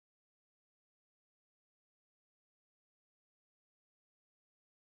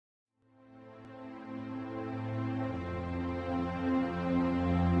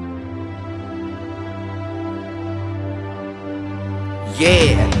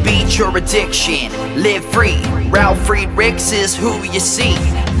Yeah, beat your addiction, live free. Ralf Friedrichs is who you see.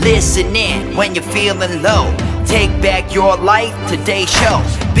 Listen in when you're feeling low. Take back your life, today's show.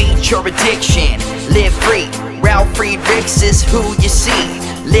 Beat your addiction, live free. Ralf Friedrichs is who you see.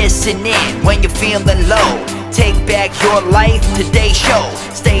 Listen in when you're feeling low. Take back your life, today's show.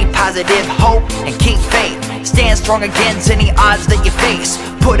 Stay positive, hope, and keep faith. Stand strong against any odds that you face.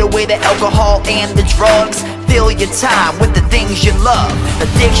 Put away the alcohol and the drugs. Fill your time with the things you love.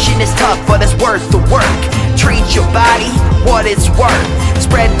 Addiction is tough, but it's worth the work. Treat your body what it's worth.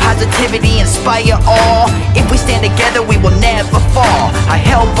 Spread positivity, inspire all. If we stand together, we will never fall. I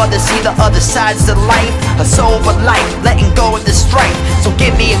help others see the other sides to life. A sober life, letting go of the strife. So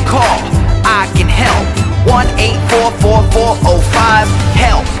give me a call, I can help.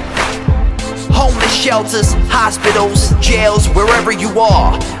 1-844-4405-HELP. Homeless shelters, hospitals, jails, wherever you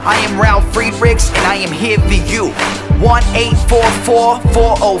are. I am Ralf Friedrichs and I am here for you.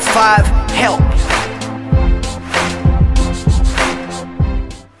 1-844-405-HELP.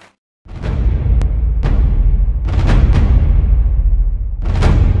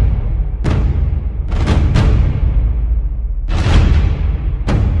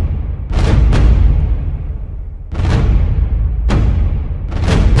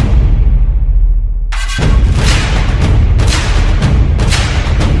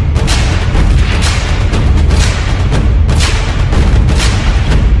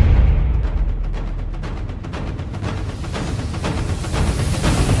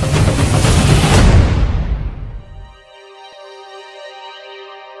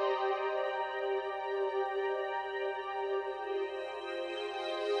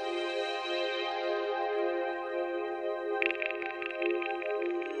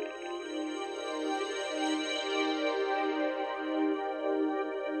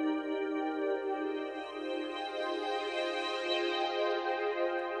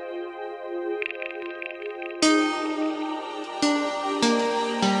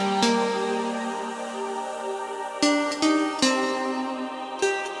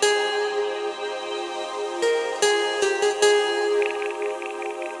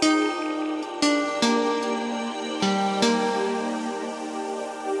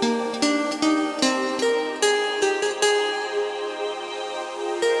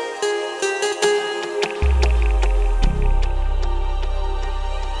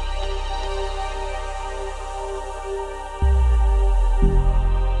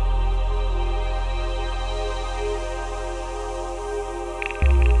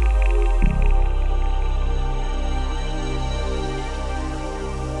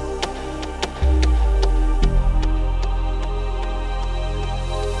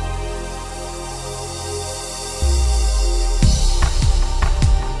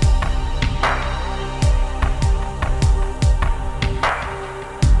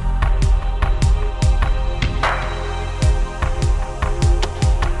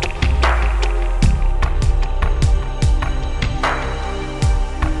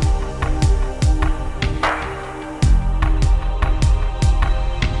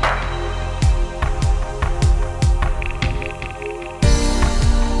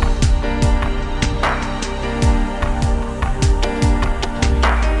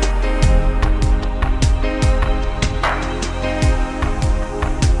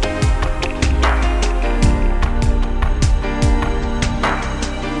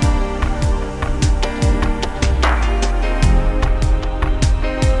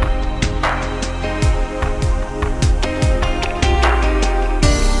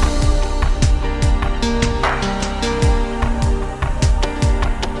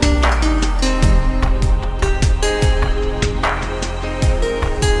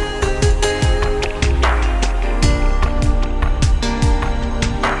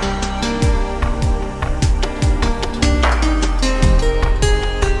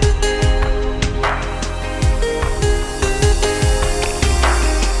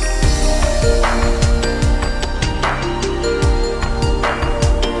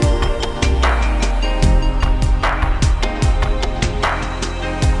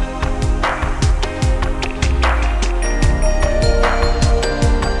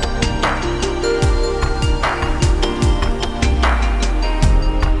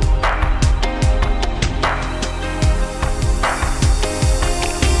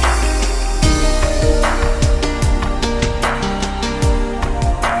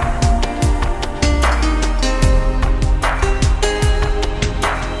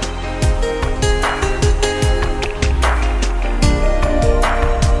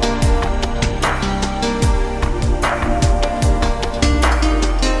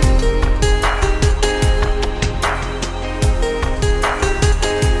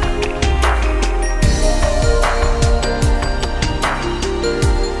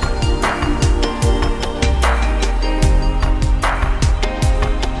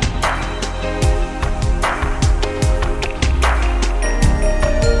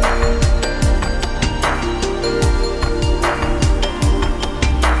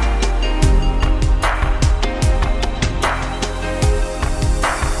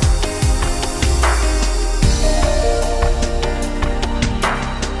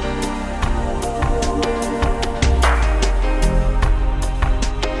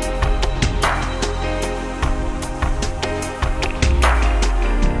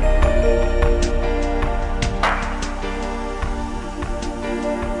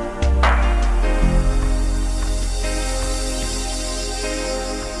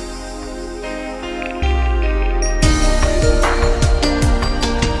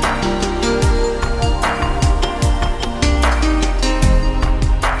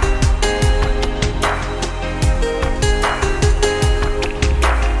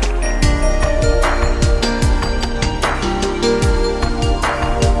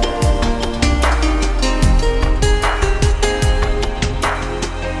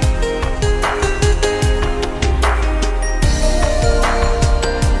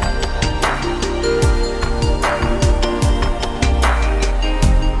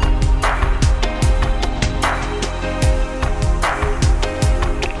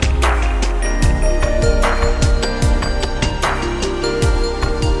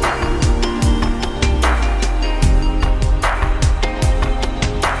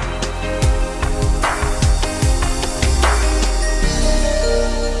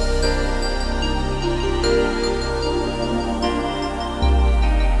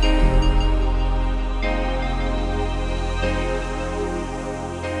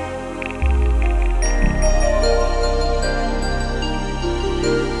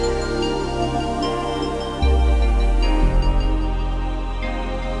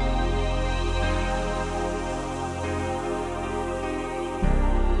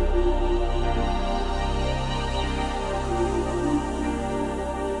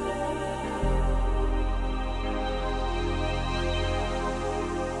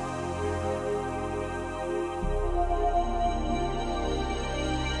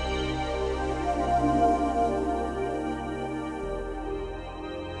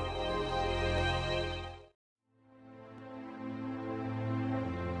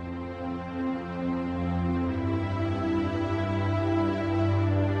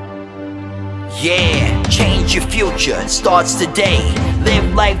 Yeah, change your future, starts today.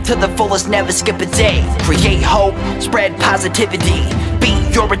 Live life to the fullest, never skip a day. Create hope, spread positivity.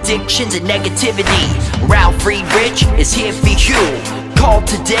 Beat your addictions and negativity. Ralf Friedrichs is here for you. Call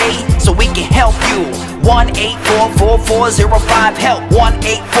today so we can help you. 1-844-405-HELP.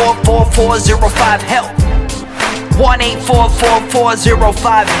 1-844-405-HELP.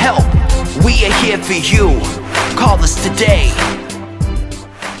 1-844-405-HELP. We are here for you. Call us today.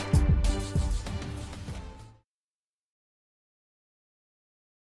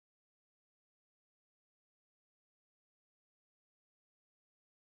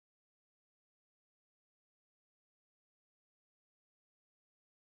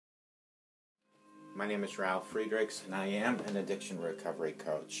 My name is Ralf Friedrichs, and I am an addiction recovery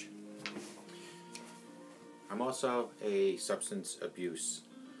coach. I'm also a substance abuse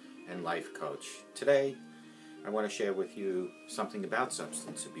and life coach. Today, I want to share with you something about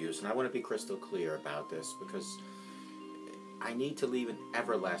substance abuse, and I want to be crystal clear about this because I need to leave an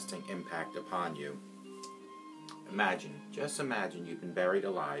everlasting impact upon you. Just imagine you've been buried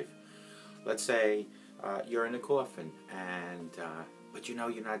alive. Let's say you're in a coffin, but you know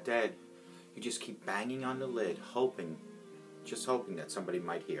you're not dead. You just keep banging on the lid, just hoping that somebody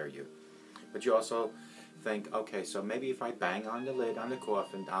might hear you. But you also think, okay, so maybe if I bang on the lid on the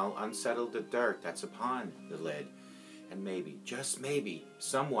coffin, I'll unsettle the dirt that's upon the lid. And maybe, just maybe,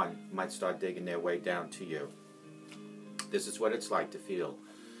 someone might start digging their way down to you. This is what it's like to feel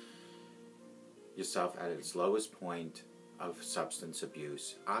yourself at its lowest point of substance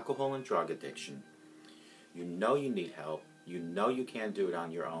abuse, alcohol and drug addiction. You know you need help. You know you can't do it on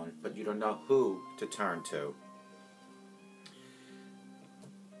your own, but you don't know who to turn to.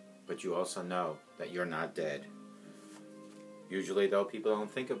 But you also know that you're not dead. Usually, though, people don't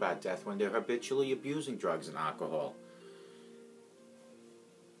think about death when they're habitually abusing drugs and alcohol.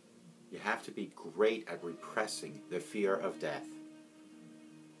 You have to be great at repressing the fear of death.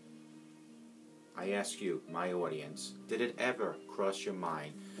 I ask you, my audience, did it ever cross your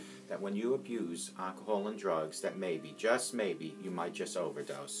mind that when you abuse alcohol and drugs, that maybe, just maybe, you might just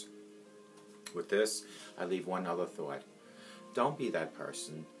overdose? With this, I leave one other thought. Don't be that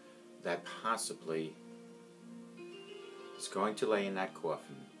person that possibly is going to lay in that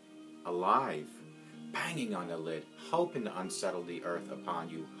coffin, alive, banging on the lid, hoping to unsettle the earth upon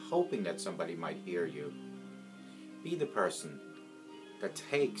you, hoping that somebody might hear you. Be the person that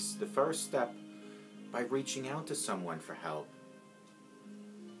takes the first step by reaching out to someone for help.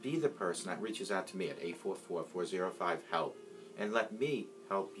 Be the person that reaches out to me at 844-405-HELP and let me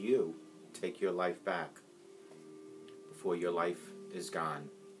help you take your life back before your life is gone.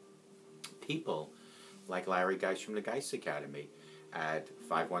 People like Larry Geis from the Geis Academy at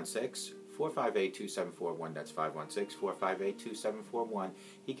 516-458-2741. That's 516-458-2741.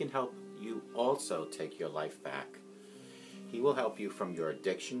 He can help you also take your life back. He will help you from your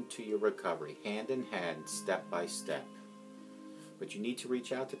addiction to your recovery, hand in hand, step by step. But you need to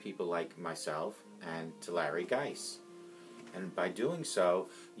reach out to people like myself and to Larry Geis. And by doing so,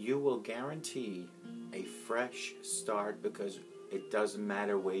 you will guarantee a fresh start, because it doesn't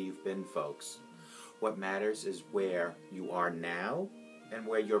matter where you've been, folks. What matters is where you are now and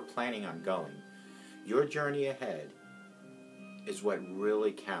where you're planning on going. Your journey ahead is what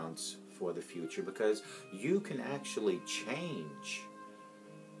really counts for the future, because you can actually change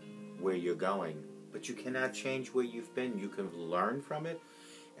where you're going, but you cannot change where you've been. You can learn from it,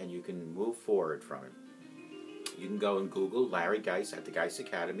 and you can move forward from it. You can go and Google Larry Geis at the Geis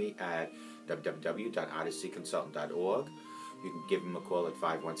Academy at www.odysseyconsultant.org. You can give him a call at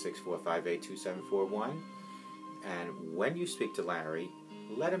 516-458-2741. And when you speak to Larry,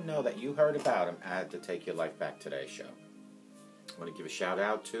 let him know that you heard about him at the Take Your Life Back Today show. I want to give a shout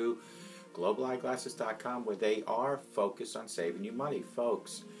out to globaleyeglasses.com, where they are focused on saving you money.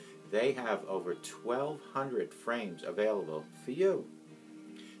 Folks, they have over 1,200 frames available for you.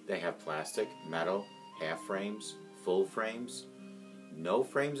 They have plastic, metal, half frames, full frames, no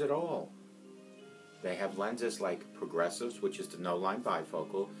frames at all. They have lenses like progressives, which is the no-line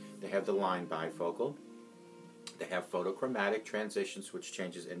bifocal. They have the line bifocal. They have photochromatic transitions, which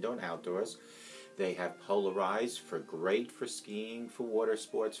changes indoor and outdoors. They have polarized, great for skiing, for water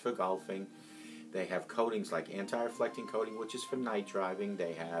sports, for golfing. They have coatings like anti-reflecting coating, which is for night driving.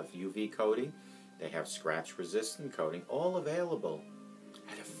 They have UV coating. They have scratch-resistant coating, all available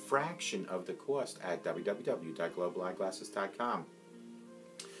at a fraction of the cost at www.globaleyeglasses.com.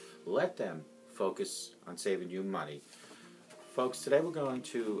 Let them focus on saving you money. Folks, today we're going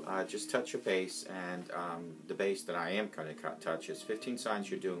to just touch a base, and the base that I am going to touch is 15 signs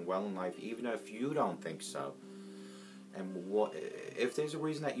you're doing well in life, even if you don't think so. And if there's a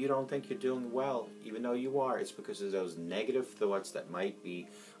reason that you don't think you're doing well, even though you are, it's because of those negative thoughts that might be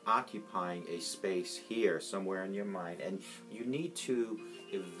occupying a space here somewhere in your mind. And you need to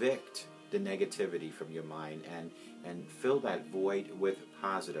evict the negativity from your mind and fill that void with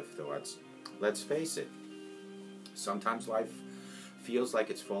positive thoughts. Let's face it, sometimes life feels like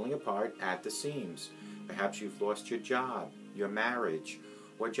it's falling apart at the seams. Perhaps you've lost your job, your marriage,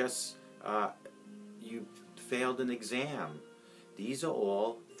 or just you failed an exam. These are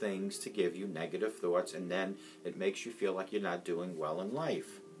all things to give you negative thoughts, and then it makes you feel like you're not doing well in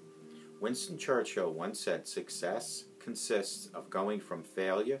life. Winston Churchill once said, "Success consists of going from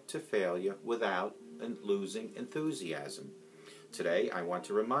failure to failure without losing enthusiasm." Today, I want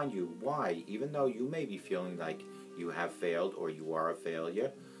to remind you why, even though you may be feeling like you have failed or you are a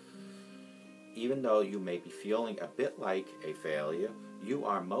failure, even though you may be feeling a bit like a failure, you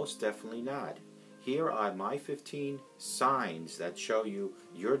are most definitely not. Here are my 15 signs that show you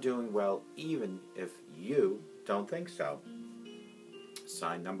you're doing well even if you don't think so.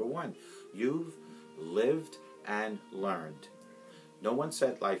 Sign number 1, you've lived and learned. No one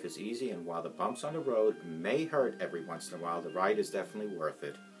said life is easy, and while the bumps on the road may hurt every once in a while, the ride is definitely worth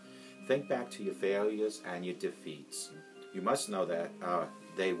it. Think back to your failures and your defeats. You must know that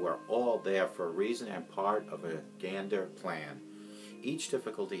they were all there for a reason and part of a grander plan. Each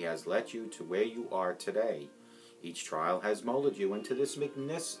difficulty has led you to where you are today. Each trial has molded you into this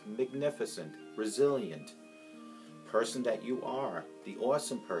magnificent, resilient person that you are, the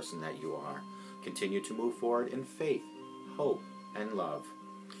awesome person that you are. Continue to move forward in faith, hope, and love,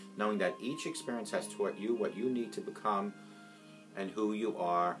 knowing that each experience has taught you what you need to become and who you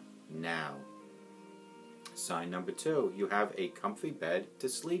are now. Sign number 2, you have a comfy bed to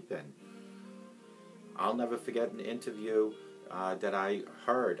sleep in. I'll never forget an interview that I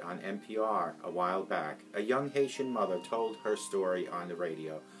heard on NPR a while back. A young Haitian mother told her story on the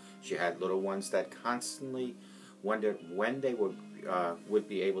radio. She had little ones that constantly wondered when they would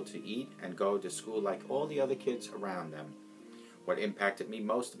be able to eat and go to school like all the other kids around them. What impacted me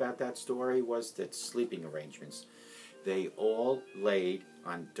most about that story was the sleeping arrangements. They all laid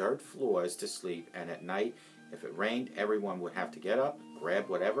on dirt floors to sleep, and at night, if it rained, everyone would have to get up, grab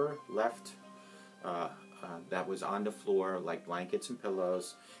whatever left that was on the floor, like blankets and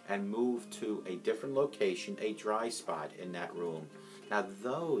pillows, and move to a different location, a dry spot in that room. Now,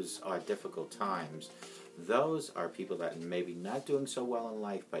 those are difficult times. Those are people that maybe not doing so well in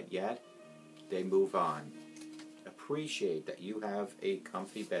life, but yet they move on. Appreciate that you have a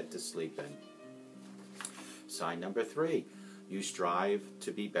comfy bed to sleep in. Sign number 3, you strive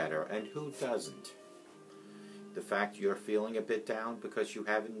to be better, and who doesn't? The fact you're feeling a bit down because you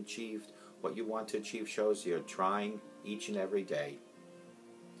haven't achieved what you want to achieve shows you're trying each and every day.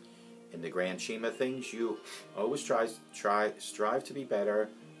 In the grand scheme of things, you always strive to be better.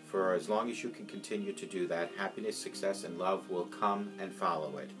 For as long as you can continue to do that, happiness, success, and love will come and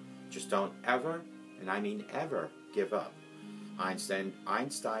follow it. Just don't ever, and I mean ever, give up. Einstein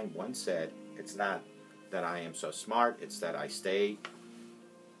once said, "It's not that I am so smart, it's that I stay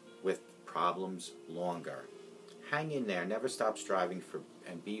with problems longer." Hang in there, never stop striving for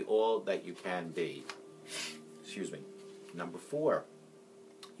and be all that you can be. Excuse me. Number 4,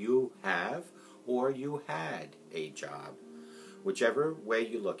 you have or you had a job. Whichever way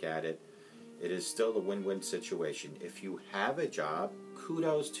you look at it, it is still a win-win situation. If you have a job,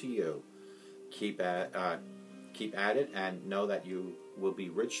 kudos to you. Keep at it and know that you will be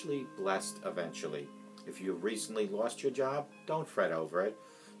richly blessed eventually. If you've recently lost your job, don't fret over it.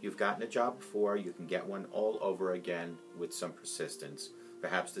 You've gotten a job before, you can get one all over again with some persistence.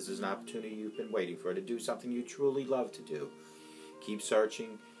 Perhaps this is an opportunity you've been waiting for to do something you truly love to do. Keep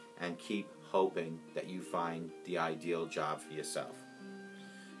searching and keep hoping that you find the ideal job for yourself.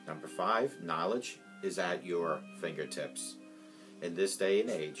 Number 5, knowledge is at your fingertips. In this day and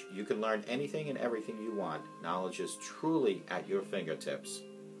age, you can learn anything and everything you want. Knowledge is truly at your fingertips.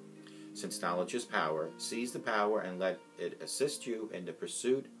 Since knowledge is power, seize the power and let it assist you in the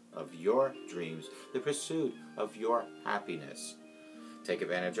pursuit of your dreams, the pursuit of your happiness. Take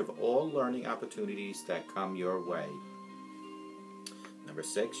advantage of all learning opportunities that come your way. Number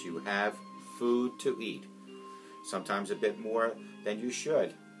 6, you have food to eat. Sometimes a bit more than you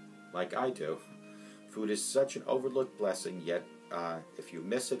should, like I do. Food is such an overlooked blessing, yet if you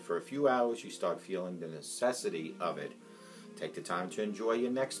miss it for a few hours, you start feeling the necessity of it. Take the time to enjoy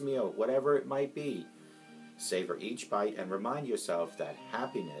your next meal, whatever it might be. Savor each bite and remind yourself that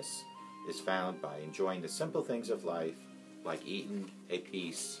happiness is found by enjoying the simple things of life, like eating a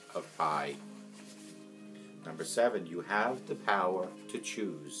piece of pie. Number 7, you have the power to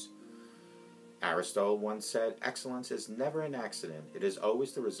choose. Aristotle once said, "Excellence is never an accident. It is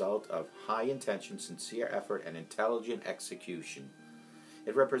always the result of high intention, sincere effort, and intelligent execution.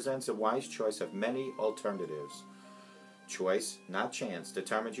 It represents a wise choice of many alternatives. Choice, not chance,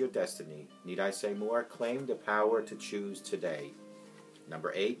 determines your destiny. Need I say more? Claim the power to choose today."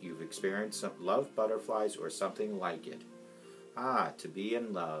 Number 8, you've experienced some love butterflies or something like it. To be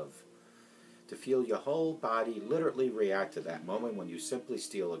in love. To feel your whole body literally react to that moment when you simply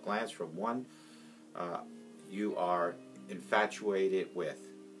steal a glance from one you are infatuated with.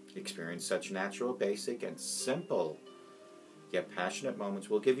 Experience such natural, basic, and simple yet passionate moments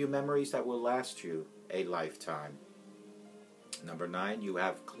will give you memories that will last you a lifetime. Number 9, you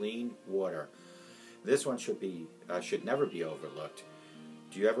have clean water. This one should never be overlooked.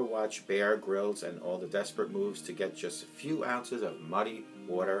 Do you ever watch Bear Grylls and all the desperate moves to get just a few ounces of muddy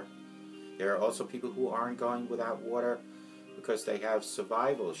water? There are also people who aren't going without water because they have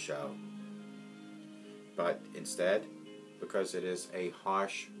survival show, but instead because it is a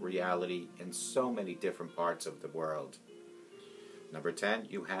harsh reality in so many different parts of the world. Number 10,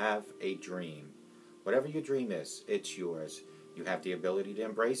 you have a dream. Whatever your dream is, it's yours. You have the ability to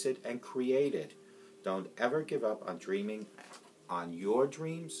embrace it and create it. Don't ever give up on dreaming on your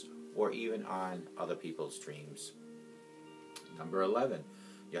dreams or even on other people's dreams. Number 11,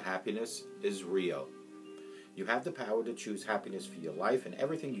 your happiness is real. You have the power to choose happiness for your life and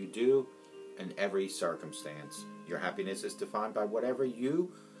everything you do in every circumstance. Your happiness is defined by whatever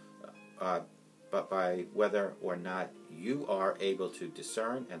you, but by whether or not you are able to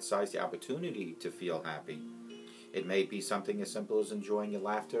discern and seize the opportunity to feel happy. It may be something as simple as enjoying the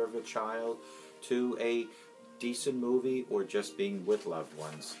laughter of a child, to a decent movie, or just being with loved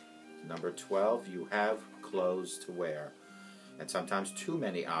ones. Number 12, you have clothes to wear. And sometimes too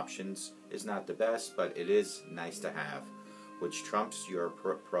many options is not the best, but it is nice to have, which trumps your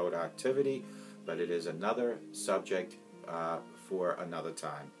productivity, but it is another subject for another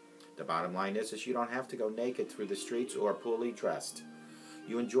time. The bottom line is you don't have to go naked through the streets or poorly dressed.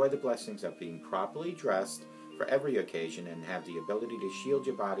 You enjoy the blessings of being properly dressed for every occasion and have the ability to shield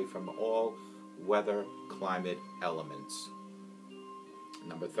your body from all weather, climate elements.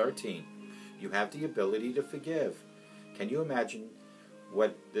 Number 13, you have the ability to forgive. Can you imagine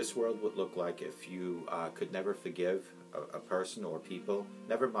what this world would look like if you could never forgive a person or people?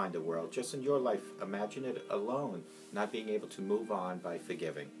 Never mind the world, just in your life, imagine it alone, not being able to move on by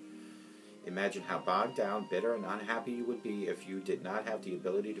forgiving. Imagine how bogged down, bitter, and unhappy you would be if you did not have the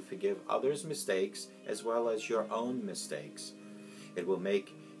ability to forgive others' mistakes as well as your own mistakes. It will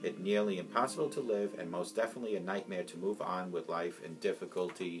make it nearly impossible to live and most definitely a nightmare to move on with life in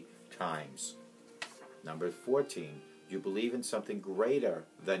difficulty times. Number 14, you believe in something greater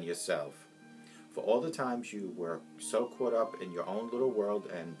than yourself. For all the times you were so caught up in your own little world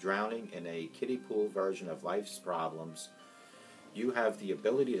and drowning in a kiddie pool version of life's problems, you have the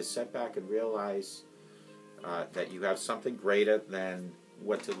ability to sit back and realize that you have something greater than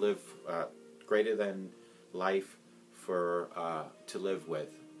greater than life to live with.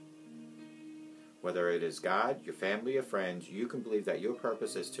 Whether it is God, your family, or friends, you can believe that your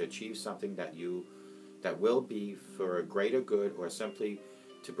purpose is to achieve something that will be for a greater good or simply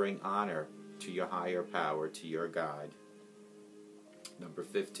to bring honor to your higher power, to your God. Number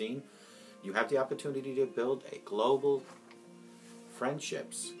 15, you have the opportunity to build a global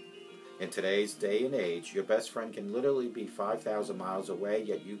friendships. In today's day and age, your best friend can literally be 5,000 miles away,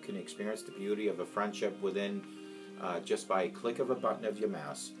 yet you can experience the beauty of a friendship within just by a click of a button of your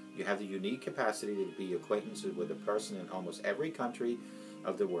mouse. You have the unique capacity to be acquainted with a person in almost every country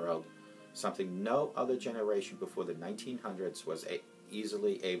of the world, something no other generation before the 1900s was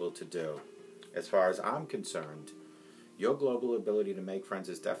easily able to do. As far as I'm concerned, your global ability to make friends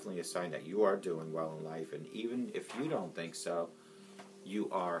is definitely a sign that you are doing well in life, and even if you don't think so, you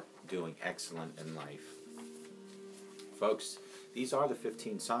are doing excellent in life. Folks, these are the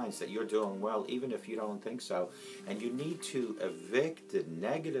 15 signs that you're doing well, even if you don't think so. And you need to evict the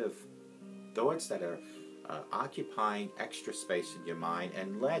negative thoughts that are occupying extra space in your mind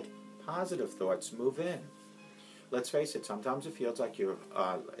and let positive thoughts move in. Let's face it, sometimes it feels like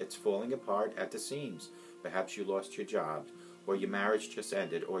it's falling apart at the seams. Perhaps you lost your job, or your marriage just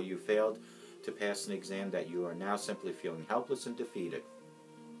ended, or you failed to pass an exam that you are now simply feeling helpless and defeated.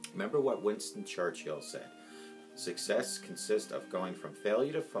 Remember what Winston Churchill said: success consists of going from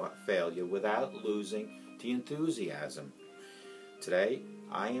failure to failure without losing the enthusiasm. Today,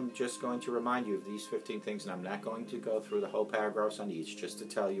 I am just going to remind you of these 15 things, and I'm not going to go through the whole paragraphs on each, just to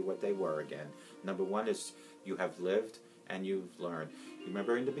tell you what they were again. Number 1 is you have lived and you've learned.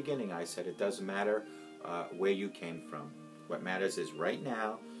 Remember in the beginning I said it doesn't matter where you came from. What matters is right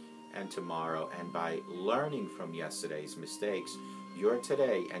now and tomorrow. And by learning from yesterday's mistakes, your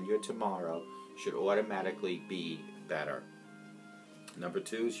today and your tomorrow should automatically be better. Number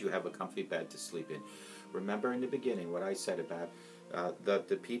 2 is you have a comfy bed to sleep in. Remember in the beginning what I said about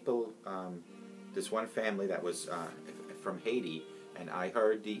the people, this one family that was from Haiti, and I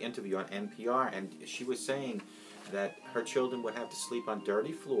heard the interview on NPR, and she was saying that her children would have to sleep on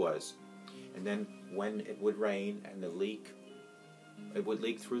dirty floors, and then when it would rain and it would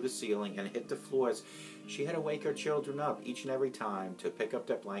leak through the ceiling and hit the floors, she had to wake her children up each and every time to pick up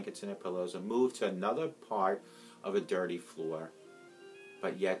their blankets and their pillows and move to another part of a dirty floor,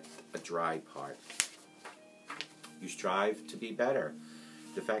 but yet a dry part. You strive to be better.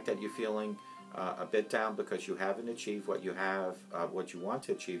 The fact that you're feeling a bit down because you haven't achieved what you want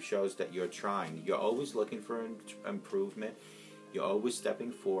to achieve shows that you're trying. You're always looking for improvement. You're always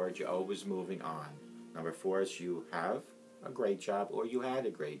stepping forward. You're always moving on. Number 4 is you have a great job, or you had a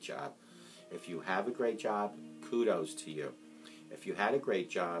great job. If you have a great job, kudos to you. If you had a great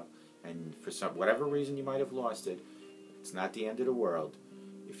job and for whatever reason you might have lost it, it's not the end of the world.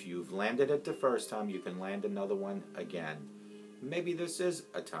 If you've landed it the first time, you can land another one again. Maybe this is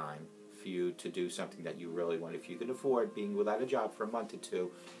a time for you to do something that you really want. If you can afford being without a job for a month or 2,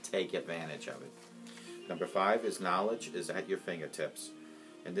 take advantage of it. Number 5 is knowledge is at your fingertips.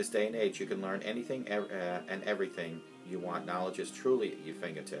 In this day and age, you can learn anything and everything you want. Knowledge is truly at your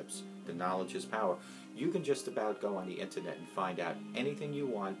fingertips. The knowledge is power. You can just about go on the internet and find out anything you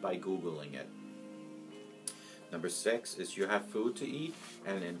want by Googling it. Number 6 is you have food to eat,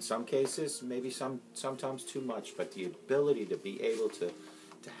 and in some cases, maybe sometimes too much, but the ability to be able to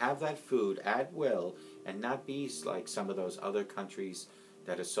have that food at will and not be like some of those other countries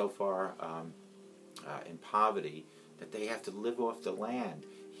that are so far in poverty that they have to live off the land.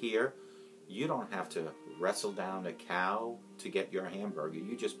 Here, you don't have to wrestle down a cow to get your hamburger.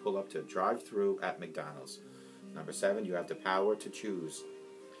 You just pull up to a drive-thru at McDonald's. Number 7, you have the power to choose.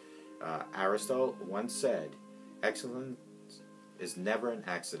 Aristotle once said, excellence is never an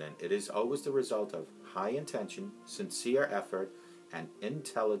accident. It is always the result of high intention, sincere effort, and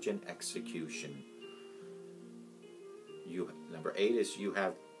intelligent execution. Number 8 is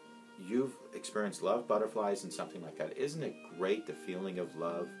you've experienced love, butterflies, and something like that. Isn't it great, the feeling of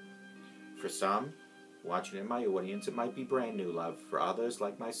love? For some, watching in my audience, it might be brand new love. For others,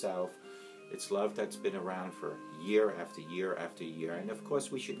 like myself, it's love that's been around for year after year after year. And of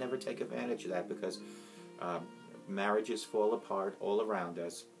course, we should never take advantage of that, because marriages fall apart all around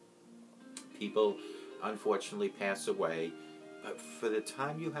us. People, unfortunately, pass away. But for the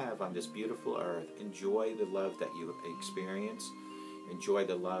time you have on this beautiful earth, enjoy the love that you experience. Enjoy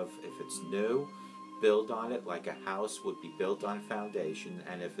the love if it's new. Build on it like a house would be built on foundation.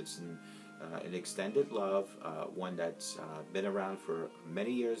 And if it's an extended love, one that's been around for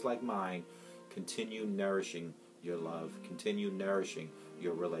many years like mine, continue nourishing your love. Continue nourishing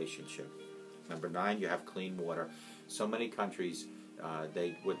your relationship. Number 9, you have clean water. So many countries,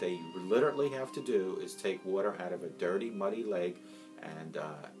 what they literally have to do is take water out of a dirty, muddy lake, and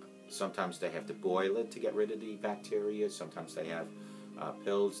sometimes they have to boil it to get rid of the bacteria. Sometimes they have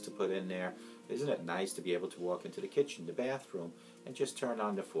pills to put in there. Isn't it nice to be able to walk into the kitchen, the bathroom, and just turn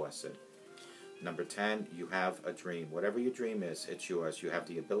on the faucet? Number 10, you have a dream. Whatever your dream is, it's yours. You have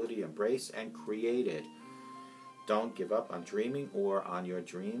the ability to embrace and create it. Don't give up on dreaming or on your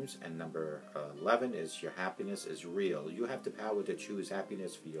dreams. And number 11 is your happiness is real. You have the power to choose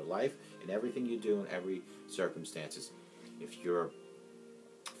happiness for your life in everything you do in every circumstances. If you're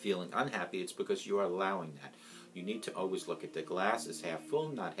feeling unhappy, it's because you are allowing that. You need to always look at the glass as half full,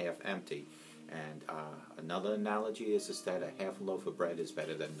 not half empty. And another analogy is that a half loaf of bread is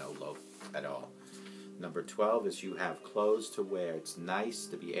better than no loaf at all. Number 12 is you have clothes to wear. It's nice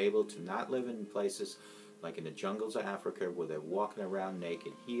to be able to not live in places like in the jungles of Africa where they're walking around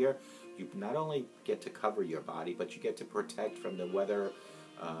naked. Here, you not only get to cover your body, but you get to protect from the weather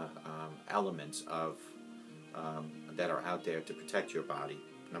elements that are out there to protect your body.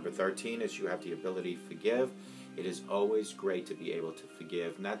 Number 13 is you have the ability to forgive. It is always great to be able to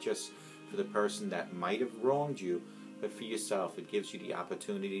forgive, not just for the person that might have wronged you, but for yourself. It gives you the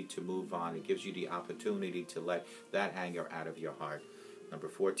opportunity to move on. It gives you the opportunity to let that anger out of your heart. Number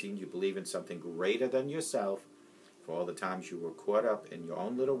 14, you believe in something greater than yourself. For all the times you were caught up in your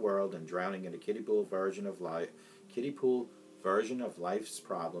own little world and drowning in a kiddie pool version of life's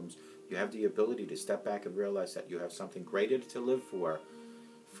problems, you have the ability to step back and realize that you have something greater to live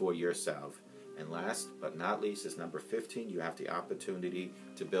for yourself. And last but not least is number 15, you have the opportunity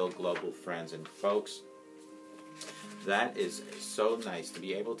to build global friends. And folks, that is so nice to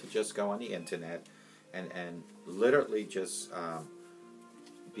be able to just go on the internet and literally just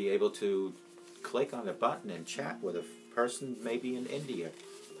be able to click on a button and chat with a person maybe in India,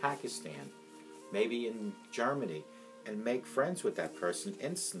 Pakistan, maybe in Germany, and make friends with that person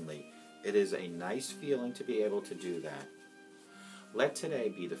instantly. It is a nice feeling to be able to do that. Let today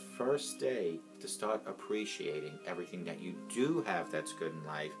be the first day to start appreciating everything that you do have that's good in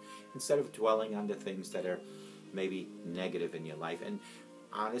life, instead of dwelling on the things that are maybe negative in your life. And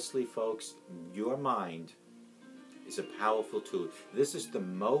honestly, folks, your mind is a powerful tool. This is the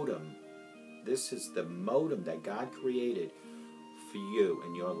modem. This is the modem that God created for you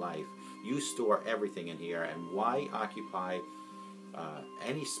in your life. You store everything in here, and why occupy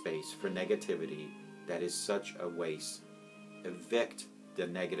any space for negativity? That is such a waste. Evict the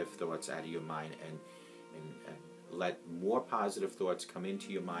negative thoughts out of your mind, and let more positive thoughts come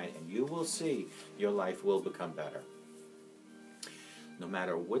into your mind, and you will see your life will become better. No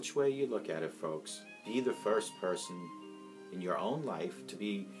matter which way you look at it, folks, be the first person in your own life to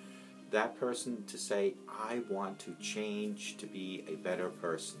be that person to say, I want to change to be a better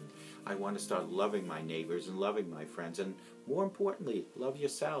person. I want to start loving my neighbors and loving my friends, and more importantly, love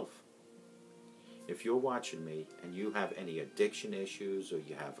yourself. If you're watching me and you have any addiction issues, or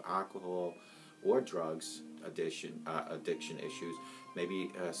you have alcohol or drugs addiction issues,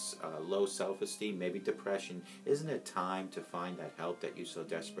 maybe low self-esteem, maybe depression, isn't it time to find that help that you so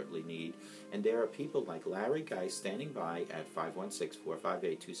desperately need? And there are people like Larry Geist standing by at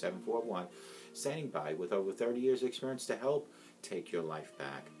 516-458-2741, standing by with over 30 years experience to help take your life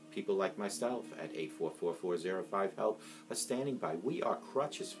back. People like myself at 844-405-HELP are standing by. We are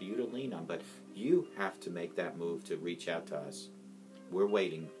crutches for you to lean on, but you have to make that move to reach out to us. We're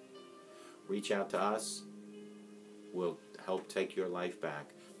waiting. Reach out to us. We'll help take your life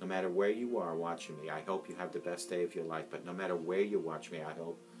back. No matter where you are watching me, I hope you have the best day of your life. But no matter where you watch me, I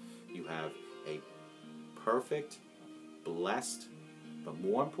hope you have a perfect, blessed, but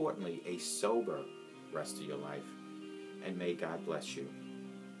more importantly, a sober rest of your life. And may God bless you.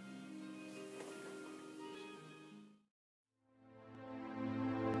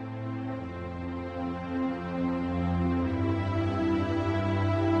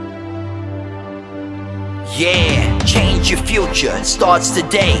 Yeah, change your future, it starts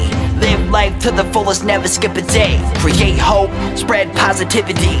today. Live life to the fullest, never skip a day. Create hope, spread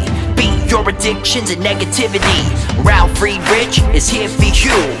positivity. Beat your addictions and negativity. Ralf Friedrichs is here for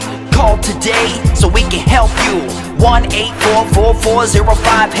you. Call today so we can help you.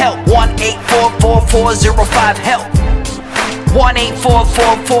 1-844-405-HELP. 1-844-405-HELP.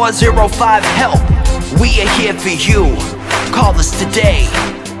 1-844-405-HELP. We are here for you. Call us today.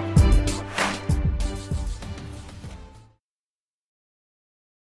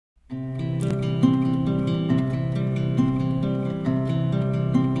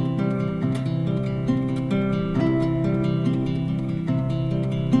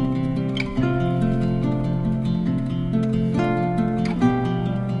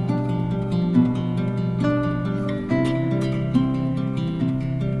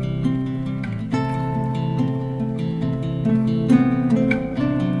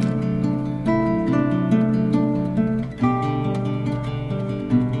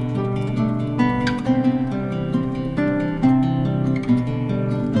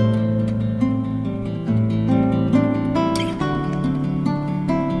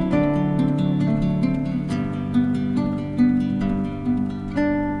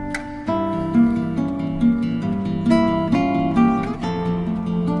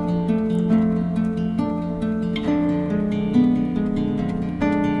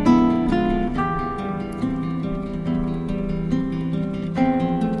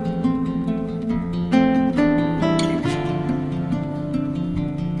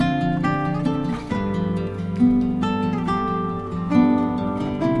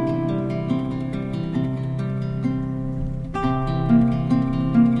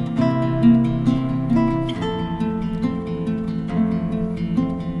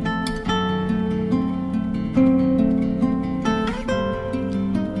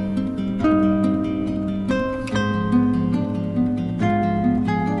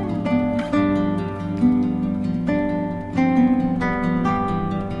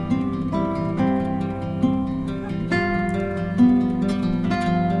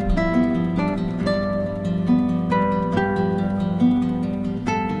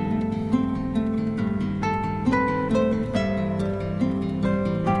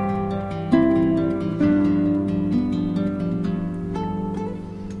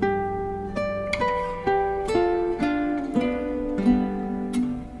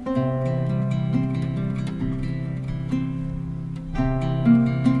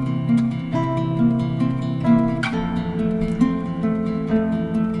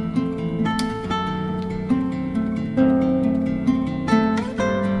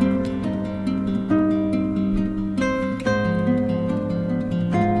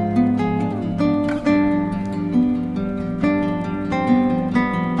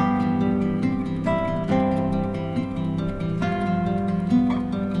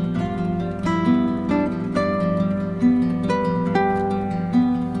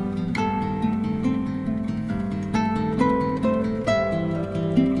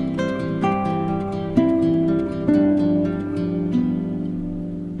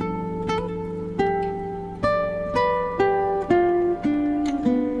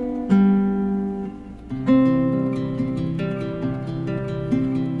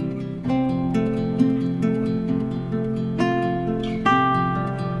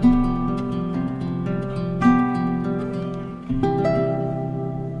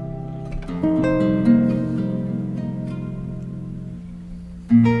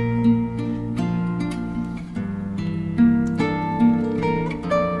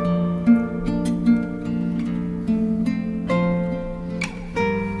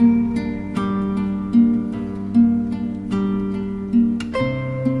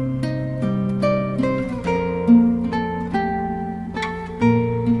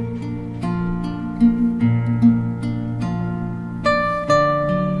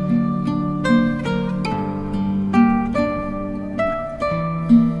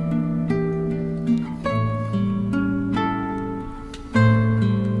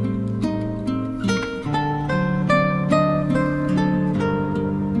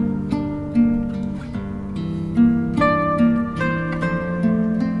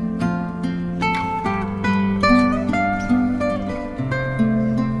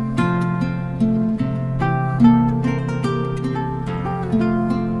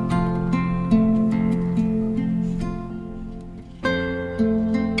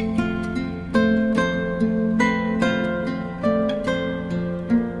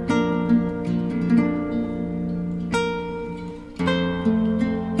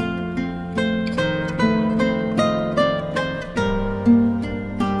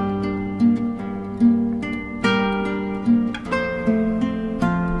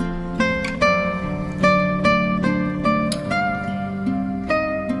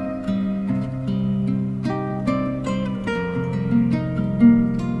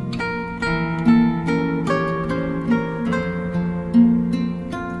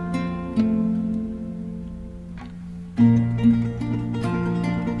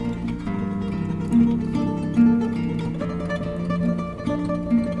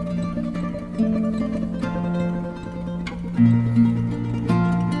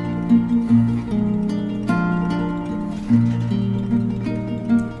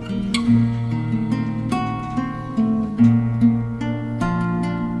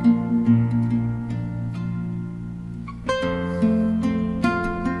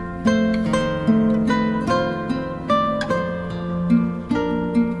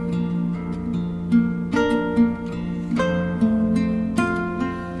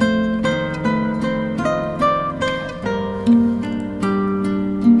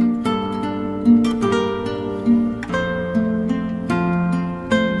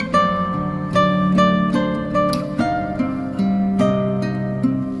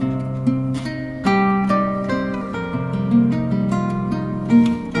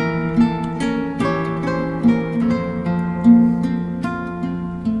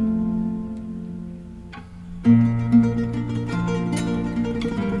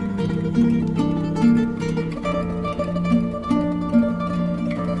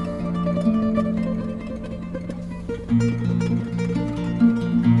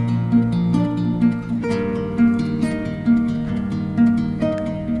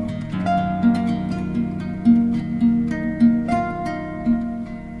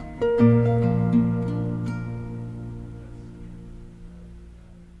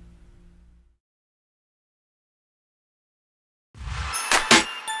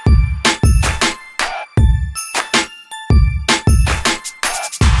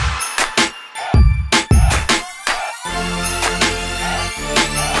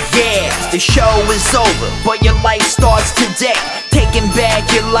 the show is over, but your life starts today. Taking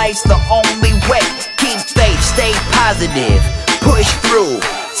back your life's the only way. Keep faith, stay positive, push through.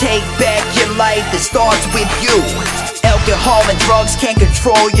 Take back your life, it starts with you. Alcohol and drugs can't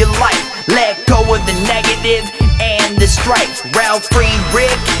control your life. Let go of the negative and the strife. Ralf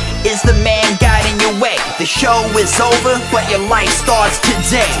Friedrichs is the man guiding your way. The show is over, but your life starts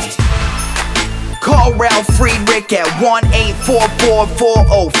today. Call Ralf Friedrichs at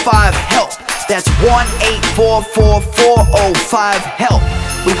 1-844-405-HELP. That's 1-844-405-HELP.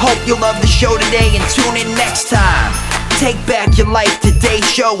 We hope you love the show today and tune in next time. Take Back Your Life Today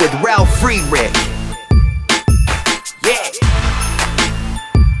show with Ralf Friedrichs. Yeah.